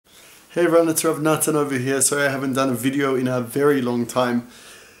Hey everyone, it's Natan over here. Sorry I haven't done a video in a very long time.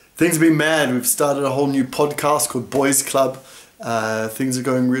 Things have been mad. We've started a whole new podcast called Boys Club. Things are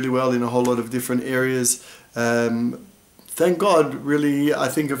going really well in a whole lot of different areas. Thank God, really, I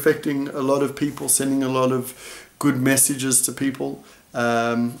think affecting a lot of people, sending a lot of good messages to people.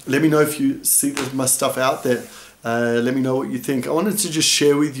 Let me know if you see my stuff out there. Let me know what you think. I wanted to just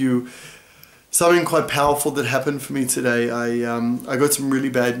share with you something quite powerful that happened for me today. I got some really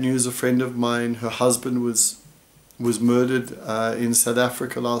bad news. A friend of mine, her husband was murdered in South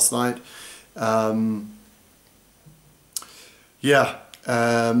Africa last night. I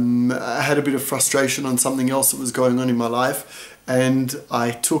had a bit of frustration on something else that was going on in my life, and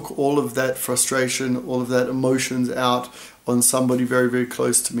I took all of that frustration, all of that emotions out on somebody very, very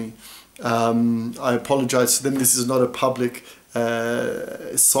close to me. I apologize to them. This is not a public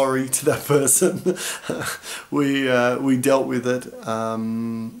sorry to that person. we dealt with it,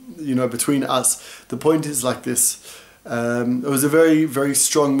 between us. The point is like this. It was a very, very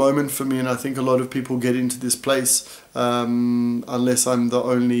strong moment for me, and I think a lot of people get into this place unless I'm the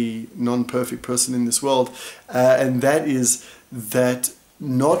only non-perfect person in this world, and that is that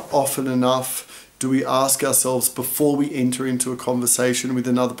not often enough do we ask ourselves before we enter into a conversation with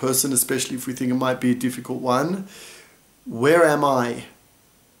another person, especially if we think it might be a difficult one, where am I?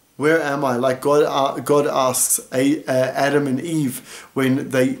 Where am I? Like God asks Adam and Eve when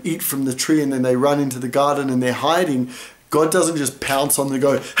they eat from the tree and then they run into the garden and they're hiding. God doesn't just pounce on them and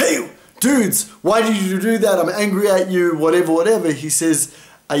go, "Hey, dudes, why did you do that? I'm angry at you, whatever, whatever." He says,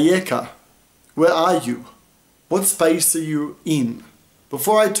 "Ayeka, where are you? What space are you in?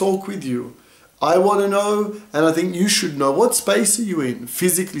 Before I talk with you, I want to know, and I think you should know, what space are you in,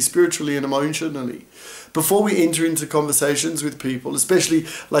 physically, spiritually, and emotionally?" Before we enter into conversations with people, especially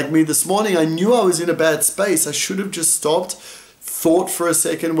like me this morning, I knew I was in a bad space. I should have just stopped, thought for a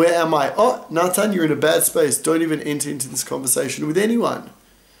second, where am I? Oh, Natan, you're in a bad space. Don't even enter into this conversation with anyone.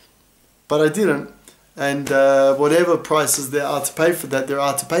 But I didn't. And whatever prices there are to pay for that, there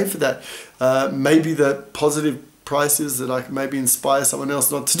are to pay for that. Maybe the positive price is that I can maybe inspire someone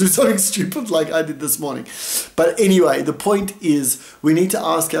else not to do something stupid like I did this morning. But anyway, the point is we need to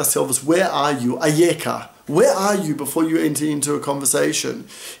ask ourselves, where are you? Ayeka. Where are you before you enter into a conversation?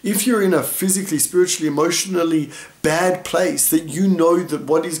 If you're in a physically, spiritually, emotionally bad place, that you know that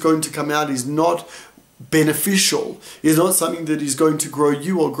what is going to come out is not beneficial, is not something that is going to grow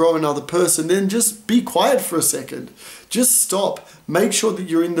you or grow another person, then just be quiet for a second. Just stop. Make sure that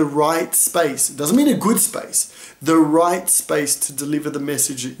you're in the right space. It doesn't mean a good space. The right space to deliver the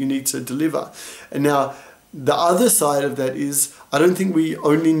message that you need to deliver. And now, the other side of that is, I don't think we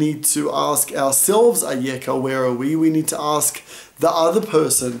only need to ask ourselves, Ayeka, where are we? We need to ask the other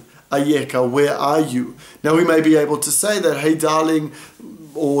person, Ayeka, where are you? Now, we may be able to say that, "Hey, darling,"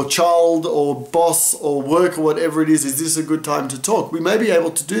 or "child," or "boss," or "work," or whatever it is this a good time to talk? We may be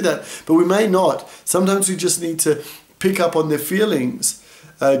able to do that, but we may not. Sometimes we just need to pick up on their feelings.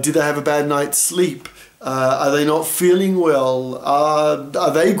 Did they have a bad night's sleep? Are they not feeling well?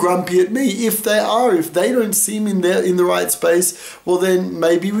 Are they grumpy at me? If they are, if they don't seem in the right space, well then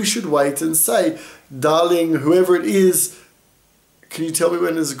maybe we should wait and say, "Darling, whoever it is, can you tell me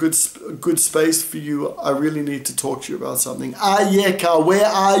when there's a good space for you? I really need to talk to you about something." Ayeka, where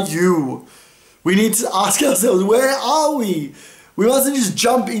are you? We need to ask ourselves, where are we? We mustn't just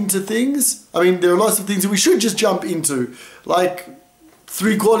jump into things. I mean, there are lots of things that we should just jump into. Like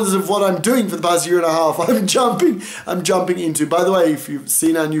 3/4 of what I'm doing for the past year and a half, I'm jumping into. By the way, if you've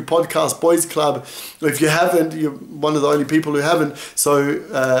seen our new podcast, Boys Club, or if you haven't, you're one of the only people who haven't, so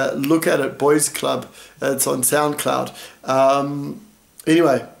look at it, Boys Club. It's on SoundCloud.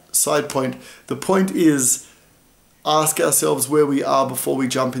 Anyway, side point. The point is, ask ourselves where we are before we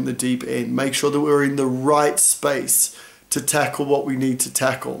jump in the deep end. Make sure that we're in the right space to tackle what we need to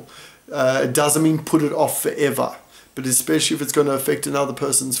tackle. It doesn't mean put it off forever, but especially if it's going to affect another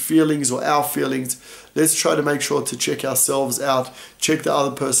person's feelings or our feelings, let's try to make sure to check ourselves out, check the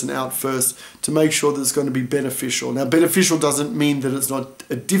other person out first, to make sure that it's going to be beneficial. Now, beneficial doesn't mean that it's not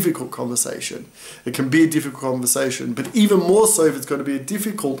a difficult conversation. It can be a difficult conversation, but even more so if it's going to be a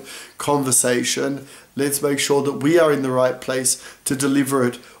difficult conversation, let's make sure that we are in the right place to deliver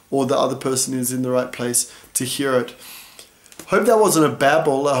it, or the other person is in the right place to hear it. Hope that wasn't a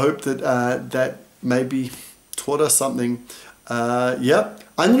babble. I hope that that maybe taught us something.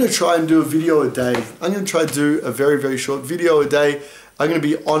 I'm going to try and do a video a day. I'm going to try to do a very, very short video a day. I'm going to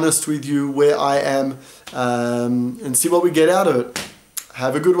be honest with you where I am and see what we get out of it.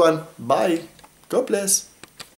 Have a good one. Bye. God bless.